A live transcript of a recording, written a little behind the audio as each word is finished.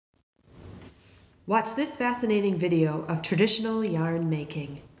Watch this fascinating video of traditional yarn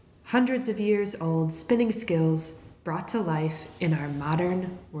making. Hundreds of years old spinning skills brought to life in our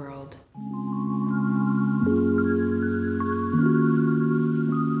modern world.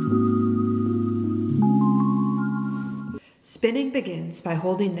 Spinning begins by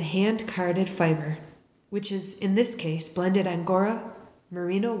holding the hand-carded fiber, which is in this case blended angora,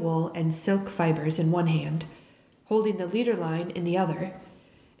 merino wool, and silk fibers in one hand, holding the leader line in the other,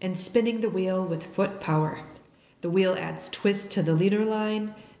 and spinning the wheel with foot power. The wheel adds twist to the leader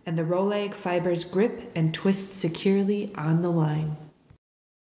line, and the row leg fibers grip and twist securely on the line.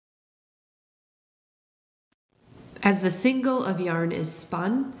 As the single of yarn is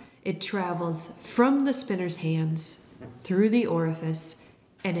spun, it travels from the spinner's hands through the orifice,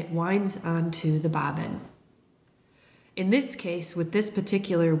 and it winds onto the bobbin. In this case, with this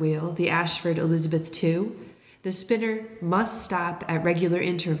particular wheel, the Ashford Elizabeth II, the spinner must stop at regular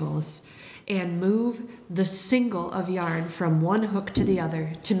intervals and move the single of yarn from one hook to the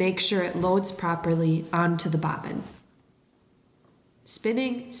other to make sure it loads properly onto the bobbin.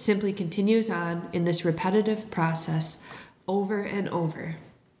 Spinning simply continues on in this repetitive process over and over.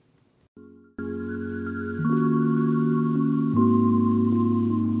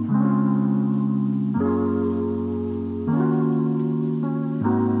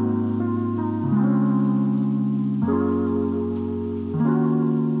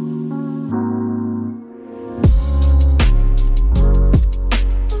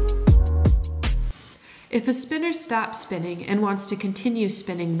 If a spinner stops spinning and wants to continue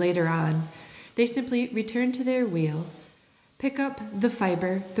spinning later on, they simply return to their wheel, pick up the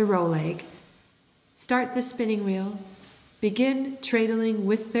fiber, the row leg, start the spinning wheel, begin treadling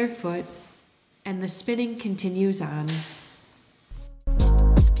with their foot, and the spinning continues on.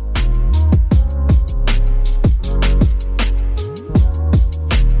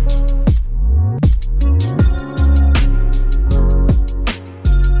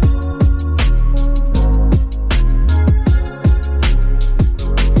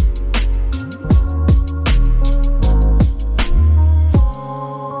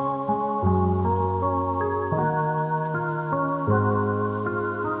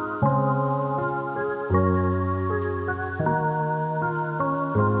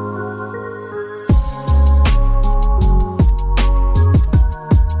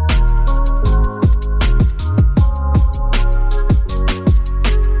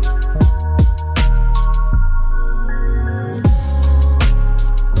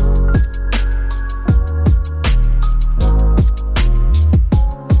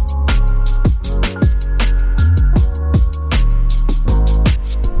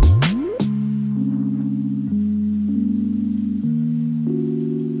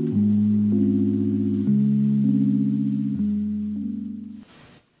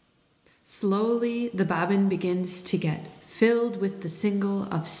 Slowly, the bobbin begins to get filled with the single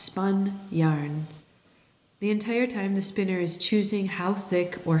of spun yarn. The entire time, the spinner is choosing how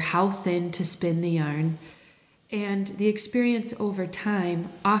thick or how thin to spin the yarn, and the experience over time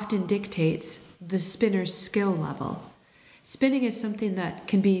often dictates the spinner's skill level. Spinning is something that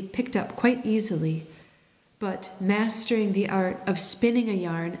can be picked up quite easily, but mastering the art of spinning a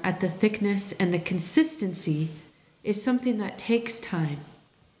yarn at the thickness and the consistency is something that takes time.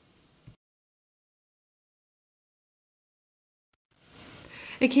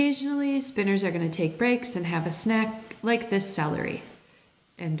 Occasionally, spinners are going to take breaks and have a snack like this celery.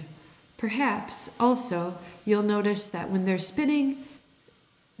 And perhaps also you'll notice that when they're spinning,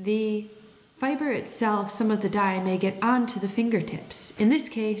 the fiber itself, some of the dye may get onto the fingertips. In this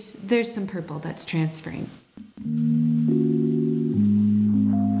case, there's some purple that's transferring.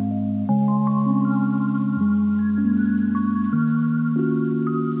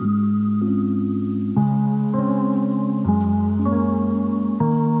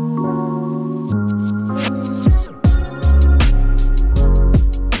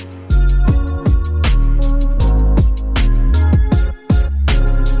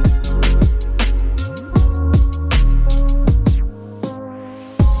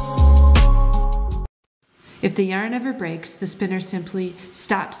 If the yarn ever breaks, the spinner simply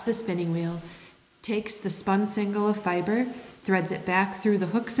stops the spinning wheel, takes the spun single of fiber, threads it back through the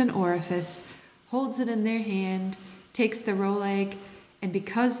hooks and orifice, holds it in their hand, takes the row leg, and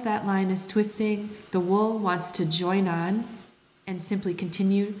because that line is twisting, the wool wants to join on and simply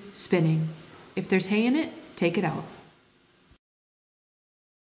continue spinning. If there's hay in it, take it out.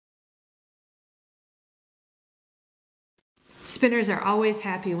 Spinners are always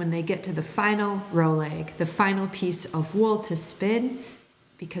happy when they get to the final row leg, the final piece of wool to spin,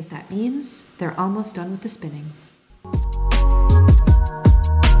 because that means they're almost done with the spinning.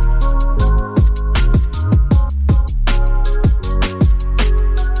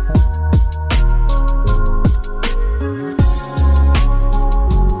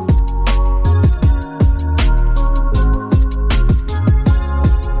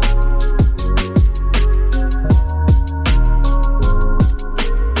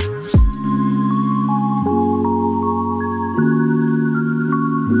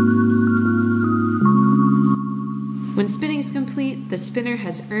 spinning is complete, the spinner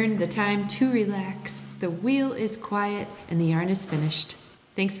has earned the time to relax, the wheel is quiet, and the yarn is finished.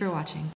 Thanks for watching.